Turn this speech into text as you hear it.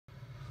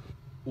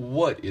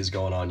What is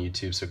going on,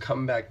 YouTube? So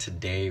coming back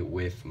today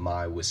with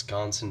my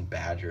Wisconsin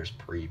Badgers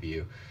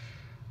preview.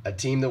 A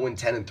team that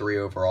went 10-3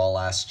 overall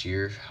last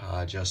year,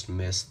 just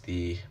missed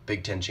the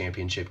Big Ten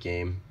championship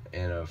game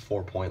in a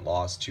 4-point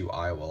loss to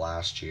Iowa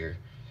last year.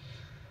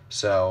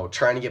 So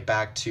trying to get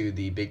back to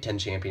the Big Ten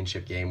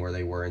championship game where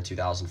they were in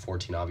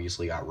 2014,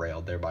 obviously got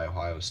railed there by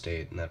Ohio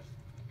State, and that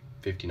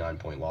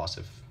 59-point loss,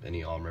 if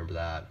any of y'all remember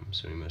that. I'm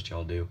assuming most of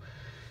y'all do.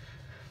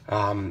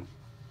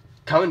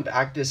 Coming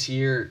back this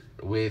year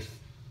with,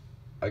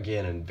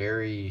 again, a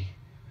very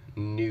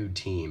new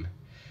team.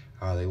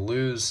 They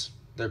lose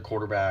their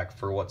quarterback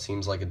for what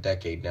seems like a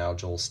decade now,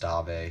 Joel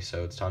Stave,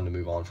 so it's time to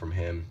move on from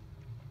him.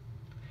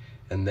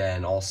 And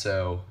then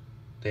also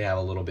they have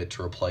a little bit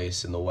to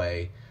replace in the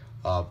way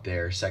of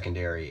their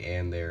secondary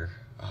and their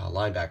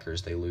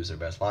linebackers. They lose their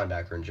best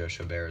linebacker in Joe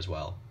Schobert as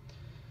well.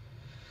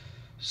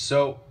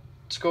 So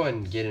let's go ahead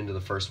and get into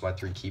the first of my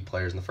three key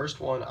players. And the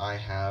first one I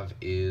have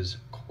is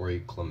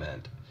Corey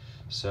Clement.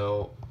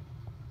 So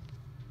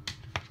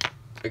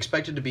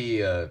expected to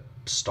be a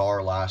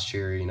star last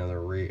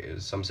year,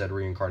 some said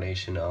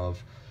reincarnation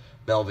of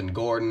Melvin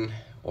Gordon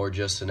or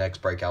just the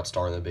next breakout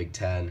star in the Big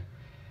Ten.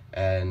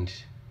 And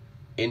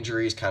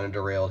injuries kind of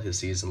derailed his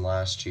season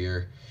last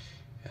year.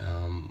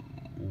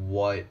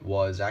 What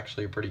was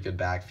actually a pretty good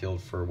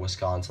backfield for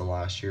Wisconsin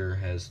last year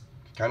has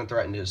kind of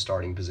threatened his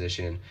starting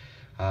position.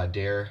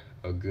 Dare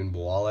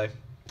Ogunbowale,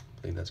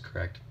 I think that's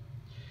correct,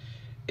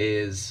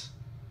 is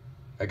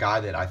a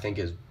guy that I think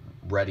is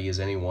ready as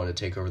anyone to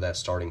take over that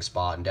starting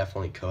spot, and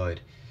definitely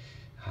could.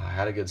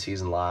 Had a good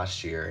season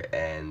last year,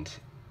 and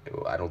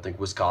I don't think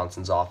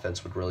Wisconsin's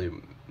offense would really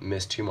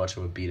miss too much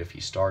of a beat if he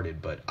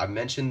started. But I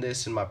mentioned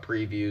this in my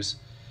previews.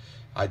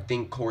 I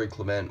think Corey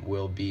Clement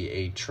will be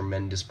a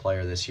tremendous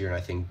player this year, and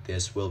I think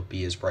this will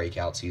be his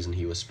breakout season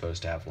he was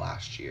supposed to have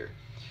last year.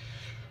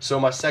 So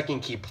my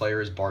second key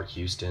player is Bart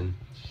Houston,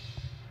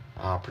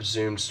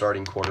 presumed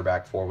starting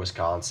quarterback for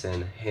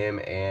Wisconsin. Him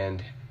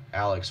and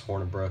Alex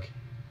Hornibrook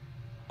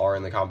are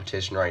in the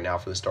competition right now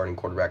for the starting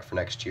quarterback for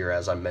next year.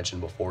 As I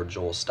mentioned before,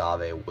 Joel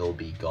Stave will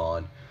be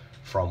gone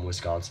from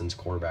Wisconsin's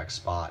quarterback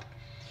spot.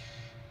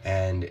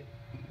 And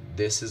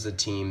this is a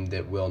team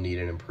that will need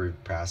an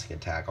improved passing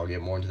attack. I'll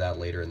get more into that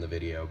later in the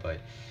video, but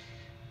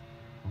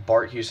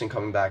Bart Houston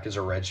coming back as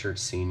a redshirt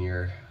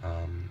senior,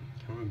 kind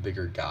of a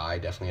bigger guy,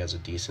 definitely has a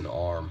decent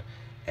arm,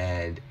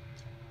 and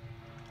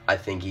I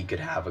think he could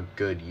have a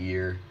good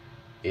year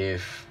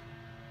if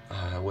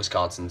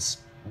Wisconsin's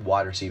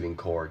wide receiving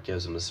core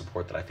gives them the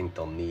support that I think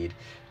they'll need.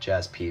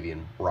 Jazz Peavy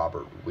and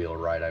Robert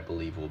Wheelwright, I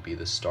believe, will be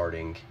the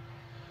starting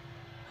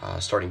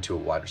to a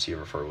wide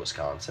receiver for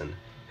Wisconsin.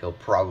 He'll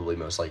probably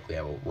most likely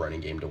have a running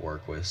game to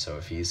work with, so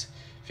if he's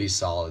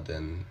solid,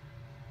 then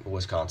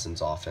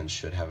Wisconsin's offense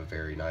should have a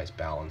very nice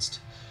balanced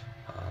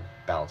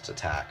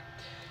attack.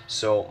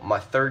 So my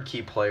third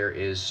key player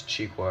is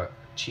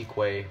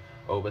Chikwe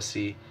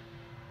Obasi,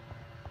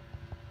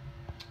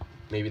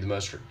 maybe the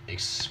most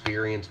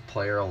experienced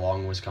player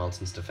along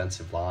Wisconsin's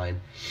defensive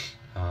line.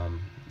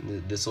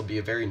 This will be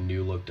a very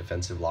new-look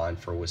defensive line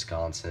for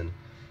Wisconsin.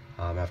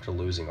 After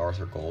losing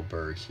Arthur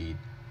Goldberg,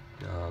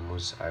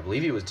 I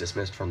believe he was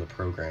dismissed from the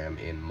program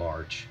in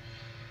March.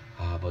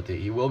 But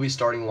he will be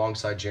starting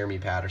alongside Jeremy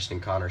Patterson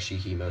and Connor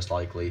Sheehy, most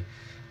likely.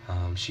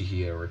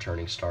 Sheehy a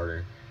returning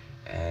starter.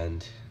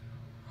 And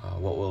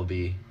what will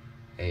be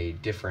a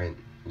different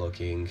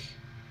looking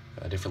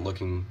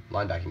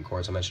linebacking core.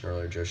 As I mentioned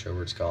earlier, Joe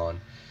Schobert's gone,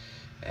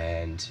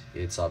 and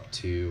it's up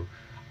to,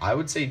 I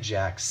would say,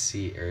 Jack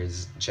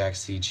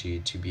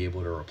Seachy to be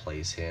able to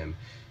replace him.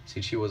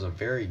 Seachy was a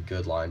very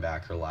good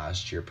linebacker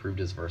last year, proved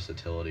his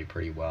versatility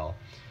pretty well,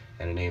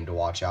 and a name to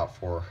watch out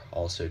for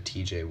also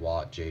TJ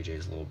Watt,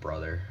 JJ's little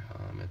brother,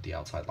 at the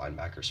outside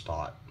linebacker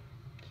spot.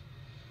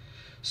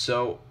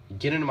 So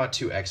get into my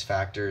two X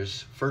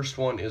factors. First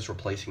one is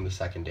replacing the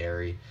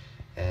secondary,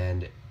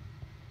 and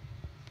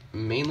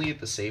mainly at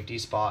the safety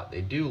spot,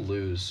 they do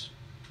lose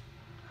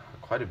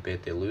quite a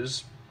bit. They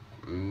lose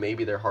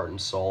maybe their heart and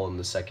soul in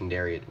the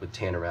secondary with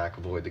Tanner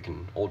McAvoy, the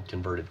old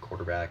converted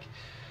quarterback.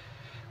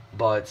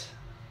 But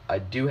I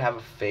do have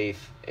a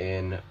faith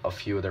in a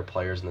few of their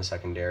players in the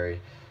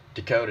secondary.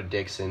 Dakota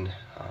Dixon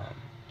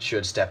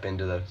should step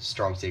into the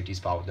strong safety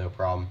spot with no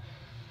problem.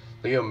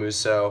 Leo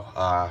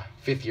Musso,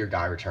 fifth-year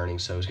guy returning,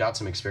 so he's got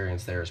some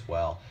experience there as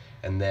well.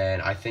 And then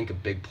I think a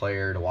big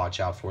player to watch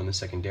out for in the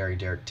secondary,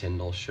 Derek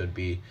Tyndall, should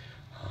be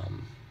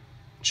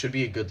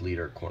a good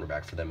leader at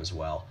cornerback for them as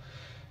well.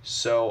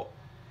 So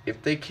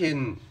if they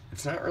can,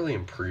 it's not really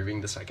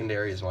improving the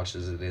secondary as much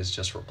as it is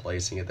just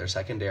replacing it. Their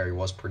secondary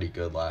was pretty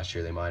good last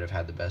year. They might have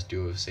had the best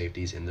duo of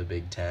safeties in the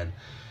Big Ten.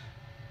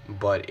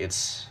 But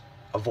it's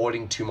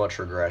avoiding too much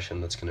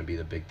regression that's going to be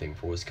the big thing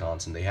for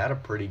Wisconsin. They had a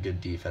pretty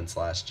good defense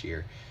last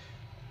year.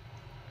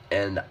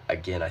 And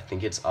again, I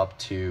think it's up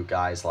to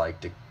guys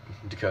like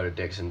Dakota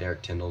Dixon,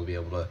 Derek Tyndall to be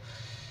able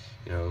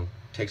to,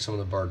 take some of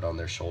the burden on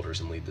their shoulders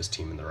and lead this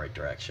team in the right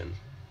direction.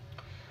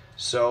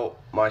 So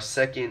my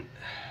second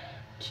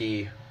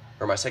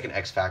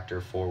X factor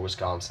for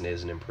Wisconsin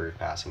is an improved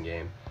passing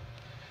game.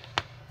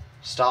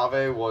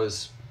 Stave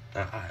was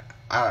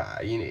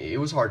It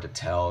was hard to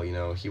tell.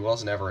 He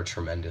wasn't ever a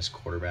tremendous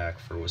quarterback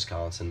for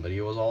Wisconsin, but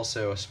he was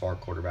also a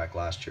smart quarterback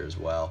last year as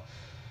well.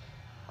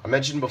 I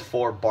mentioned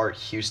before Bart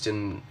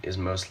Houston is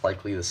most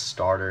likely the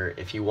starter.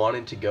 If you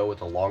wanted to go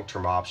with a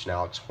long-term option,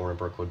 Alex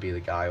Hornibrook would be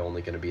the guy,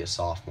 only going to be a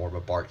sophomore,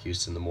 but Bart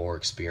Houston, the more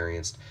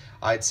experienced,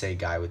 I'd say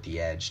guy with the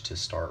edge to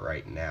start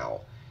right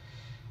now.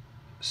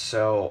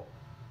 So,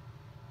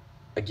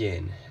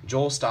 again,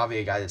 Joel Stave,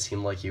 a guy that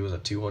seemed like he was a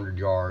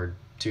 200-yard,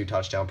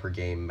 2-touchdown per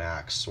game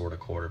max sort of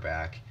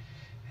quarterback,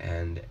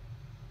 and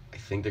I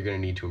think they're going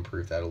to need to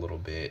improve that a little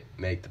bit,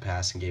 make the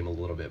passing game a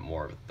little bit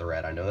more of a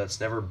threat. I know that's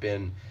never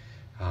been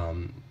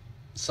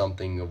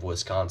something of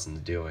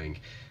Wisconsin's doing,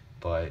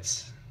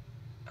 but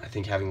I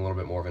think having a little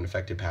bit more of an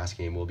effective pass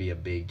game will be a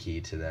big key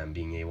to them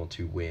being able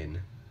to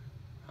win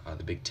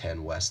the Big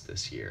Ten West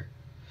this year.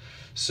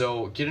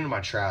 So get into my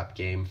trap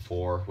game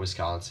for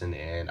Wisconsin,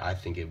 and I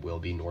think it will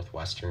be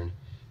Northwestern.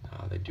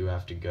 They do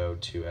have to go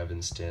to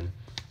Evanston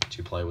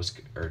to play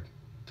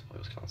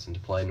Wisconsin, to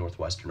play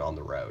Northwestern on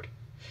the road.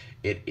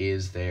 It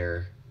is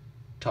their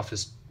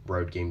toughest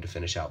road game to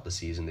finish out the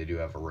season. They do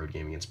have a road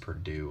game against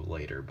Purdue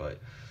later, but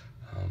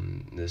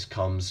this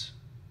comes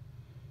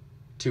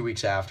 2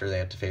 weeks after they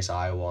have to face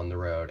Iowa on the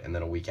road, and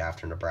then a week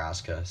after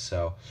Nebraska.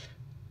 So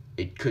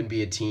it could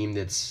be a team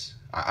that's,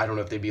 I don't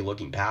know if they'd be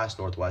looking past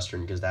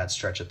Northwestern, because that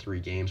stretch of 3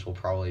 games will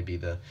probably be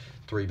the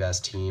 3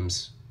 best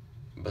teams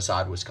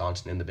beside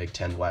Wisconsin in the Big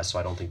Ten West, so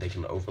I don't think they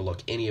can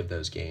overlook any of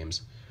those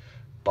games.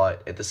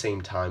 But at the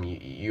same time,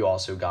 you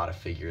also got to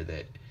figure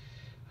that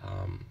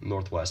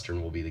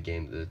Northwestern will be the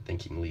game that they're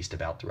thinking least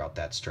about throughout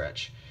that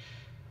stretch.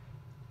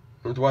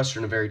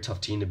 Northwestern, a very tough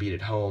team to beat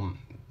at home.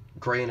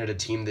 Granted, a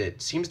team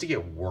that seems to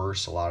get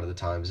worse a lot of the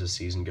times as the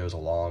season goes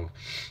along.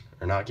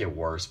 Or not get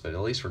worse, but at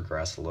least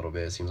regress a little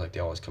bit. It seems like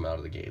they always come out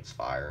of the gates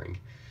firing.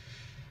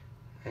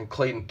 And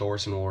Clayton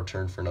Thorson will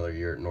return for another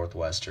year at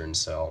Northwestern,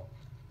 so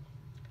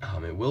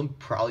it will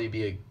probably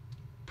be a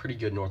pretty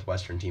good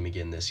Northwestern team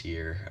again this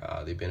year.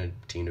 They've been a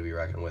team to be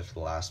reckoned with for the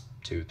last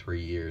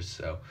 2-3 years,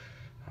 so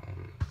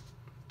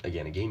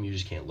again, a game you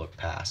just can't look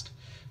past.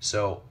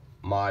 So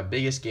my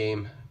biggest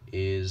game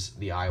is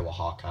the Iowa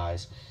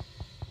Hawkeyes.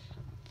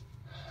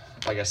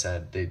 Like I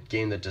said, the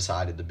game that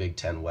decided the Big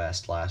Ten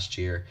West last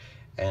year,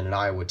 and an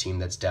Iowa team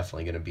that's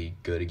definitely going to be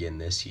good again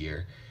this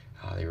year.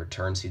 They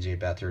return C.J.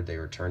 Beathard, they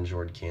return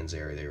Jordan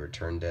Canzeri, they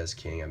return Des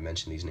King. I've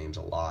mentioned these names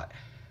a lot.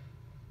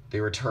 They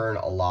return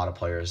a lot of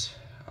players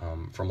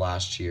from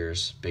last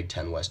year's Big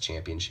Ten West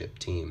championship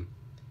team.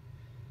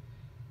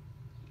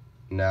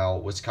 Now,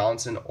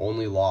 Wisconsin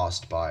only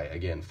lost by,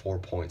 again, 4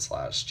 points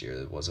last year.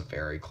 It was a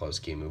very close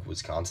game. If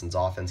Wisconsin's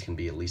offense can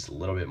be at least a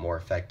little bit more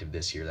effective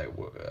this year,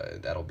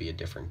 that'll be a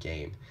different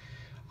game.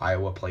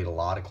 Iowa played a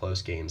lot of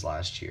close games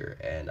last year,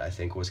 and I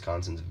think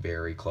Wisconsin's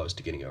very close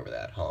to getting over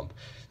that hump.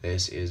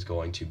 This is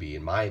going to be,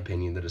 in my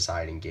opinion, the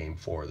deciding game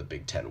for the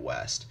Big Ten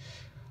West.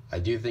 I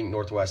do think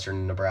Northwestern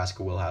and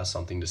Nebraska will have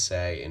something to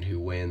say in who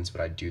wins,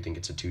 but I do think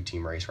it's a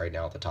 2-team race right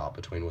now at the top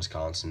between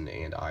Wisconsin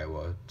and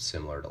Iowa,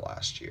 similar to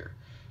last year.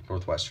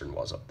 Northwestern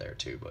was up there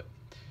too, but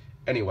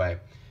anyway,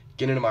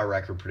 getting into my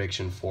record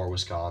prediction for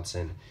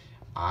Wisconsin,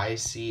 I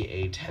see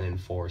a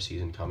 10-4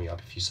 season coming up.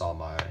 If you saw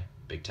my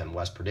Big Ten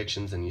West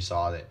predictions, and you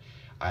saw that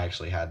I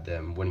actually had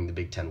them winning the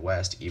Big Ten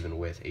West even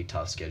with a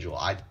tough schedule.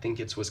 I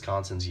think it's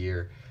Wisconsin's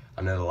year.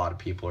 I know that a lot of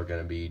people are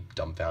going to be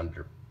dumbfounded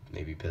or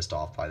maybe pissed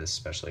off by this,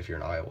 especially if you're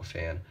an Iowa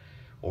fan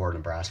or a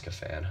Nebraska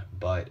fan,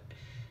 but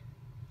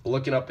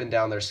looking up and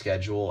down their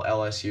schedule,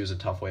 LSU is a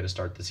tough way to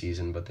start the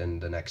season, but then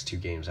the next 2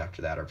 games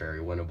after that are very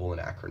winnable in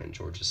Akron and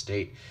Georgia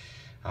State.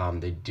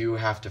 They do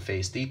have to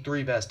face the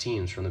 3 best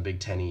teams from the Big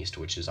Ten East,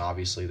 which is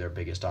obviously their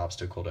biggest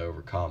obstacle to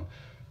overcome.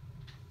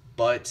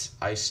 But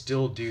I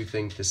still do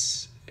think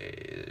this,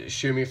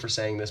 shoot me for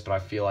saying this, but I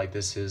feel like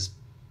this is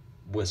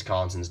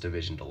Wisconsin's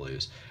division to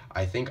lose.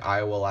 I think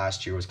Iowa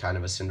last year was kind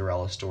of a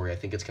Cinderella story. I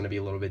think it's going to be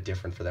a little bit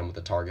different for them with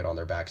the target on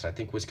their backs, and I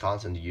think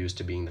Wisconsin's used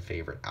to being the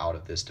favorite out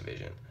of this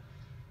division.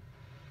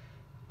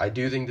 I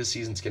do think this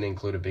season's going to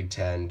include a Big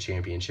Ten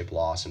championship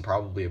loss and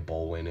probably a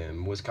bowl win,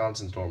 and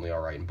Wisconsin's normally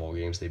all right in bowl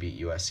games. They beat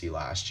USC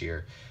last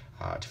year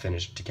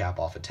to cap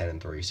off a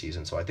 10-3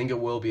 season, so I think it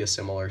will be a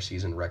similar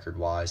season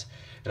record-wise,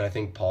 and I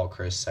think Paul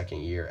Chryst'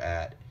 second year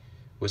at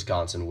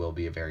Wisconsin will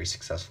be a very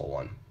successful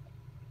one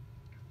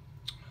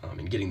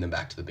in getting them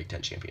back to the Big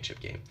Ten championship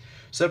game.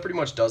 So that pretty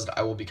much does it.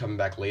 I will be coming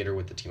back later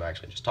with the team I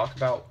actually just talked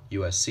about,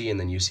 USC, and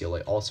then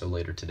UCLA also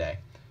later today.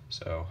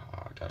 So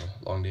got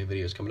a long day of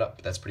videos coming up,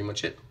 but that's pretty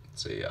much it.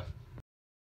 See ya.